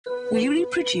We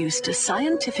reproduced a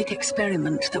scientific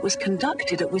experiment that was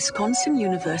conducted at Wisconsin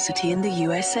University in the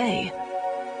USA.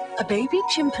 A baby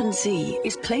chimpanzee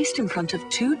is placed in front of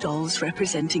two dolls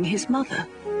representing his mother.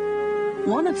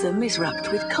 One of them is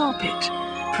wrapped with carpet,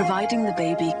 providing the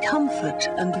baby comfort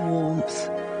and warmth.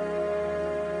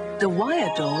 The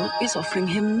wire doll is offering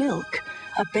him milk,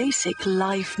 a basic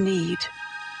life need.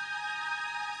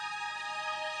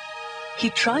 He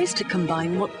tries to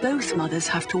combine what both mothers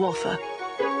have to offer,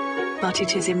 but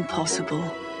it is impossible.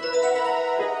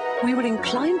 We were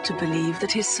inclined to believe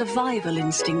that his survival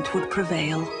instinct would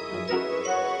prevail.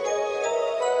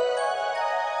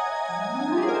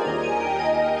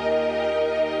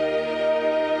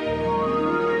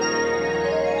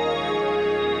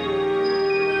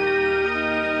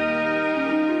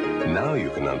 Now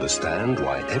you can understand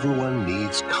why everyone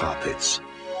needs carpets.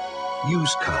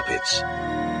 Use carpets.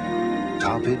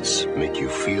 Carpets make you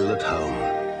feel at home.